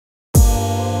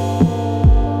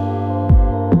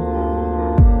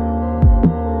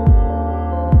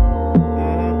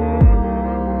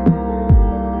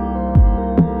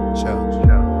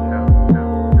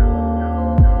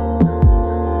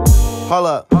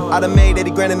I done made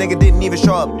 80 grand, a nigga didn't even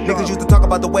show up. Niggas used to talk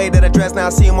about the way that I dress, now I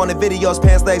see him on the videos,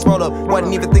 pants, legs rolled up.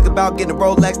 Wasn't even think about getting a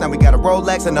Rolex, now we got a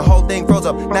Rolex and the whole thing froze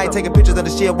up. Now you taking pictures of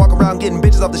the shit, walk around getting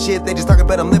bitches off the shit. They just talking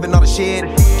about I'm living all the shit.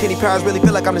 Kenny Powers really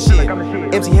feel like I'm the shit.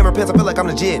 MC Hammer pants, I feel like I'm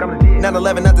legit.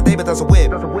 9/11, not the day, but that's a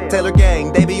whip. Taylor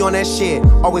gang, they be on that shit.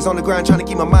 Always on the grind, trying to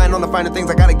keep my mind on the finer things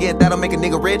I gotta get. That'll make a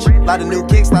nigga rich. Lot of new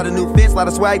kicks, lot of new fits, lot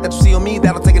of swag that you see on me.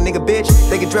 That'll take a nigga bitch.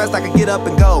 They get dressed, I can get up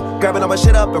and go. Grabbing all my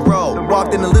shit up and roll.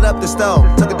 Walked in and lit up the stove.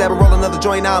 Took a dab and roll another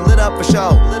joint, now I'm lit up for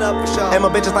show. And my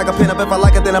bitches like a pin up, if I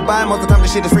like it then I buy it. Most of the time the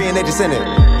shit is free and they just send it.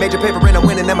 Major paper and I'm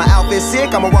winning and my outfit's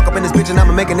sick. I'ma walk up in this bitch and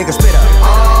I'ma make a nigga spit up.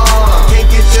 Can't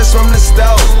get this from the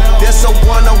stove. This a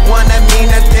one-on-one, that mean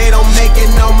that they don't make it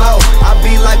no more. I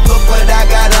be like, look what I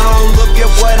got on, look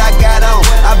at what I got on.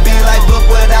 I be like, look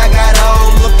what I got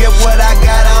on, look at what I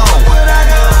got on.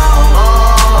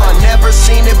 Never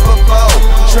seen it before.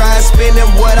 Try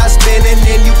spending what I spend and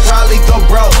then you probably go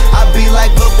broke. I be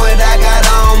like, look what I got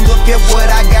on, look at what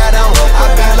I got on.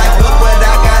 I be like, look what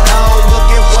I got on,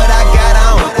 look at what I got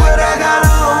on.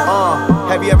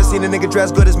 Have you ever seen a nigga dress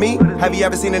good as me? Have you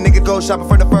ever seen a nigga go shopping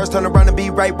for the first, turn around and be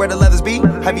right where the leathers be?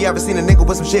 Have you ever seen a nigga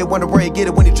with some shit, wonder where he get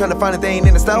it when he tryna find it, they ain't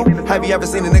in the store? Have you ever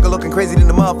seen a nigga looking crazy than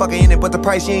the motherfucker in it, but the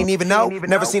price you ain't even know?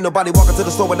 Never seen nobody walking to the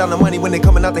store without the money when they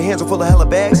coming out their hands are full of hella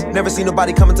bags. Never seen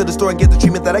nobody coming to the store and get the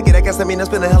treatment that I get. I guess that mean I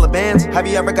spend a hella bands. Have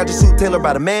you ever got your suit tailored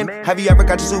by the man? Have you ever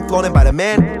got your suit flown in by the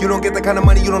man? You don't get the kind of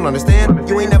money you don't understand.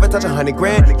 You ain't never touch 100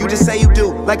 grand. You just say you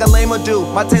do, like a lame do.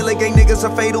 My Taylor gang niggas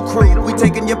a fatal crew. We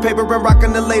taking your paper and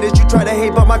rocking the latest. You try to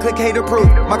hate, but my click hater proof.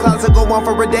 My closet go on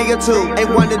for a day or two. Ain't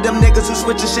one of them niggas who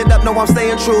switch your shit up. No, I'm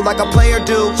staying true like a player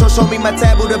do. So show me my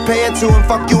taboo to pay it to, and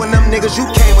fuck you and them niggas you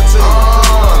came with too.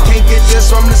 Can't get this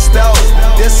from the stove.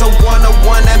 This a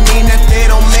one-on-one, that mean that they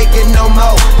don't make it no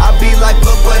more. I be like,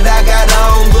 look what I got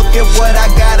on, look at what I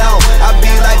got on. I be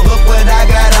like, look what I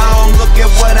got on, look at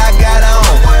what I got on.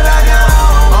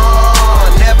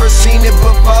 Never seen it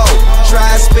before.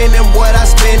 Try spending what I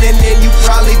spend and then you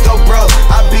probably go broke.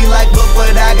 I be like, look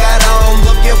what I got on,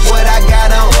 look at what I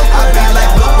got on. I be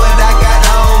like, look what I got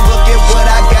on, look at what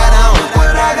I got on.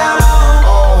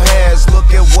 Old heads, look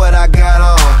at what I got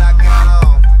on.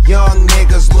 Young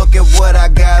niggas, look at what I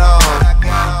got on.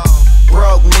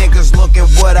 Broke niggas, look at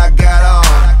what I got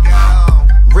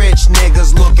on. Rich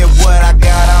niggas, look at what I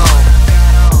got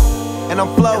on. And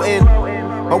I'm floating.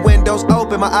 My windows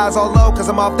open, my eyes all low, cause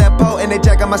I'm off that boat. And they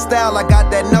jacking my style, I got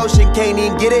that notion. Can't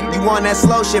even get it, you want that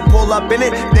slow shit, pull up in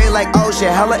it. They like, oh shit,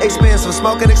 hella expensive,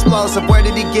 smoking explosive. Where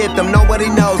did he get them?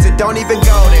 Nobody knows it, don't even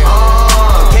go there.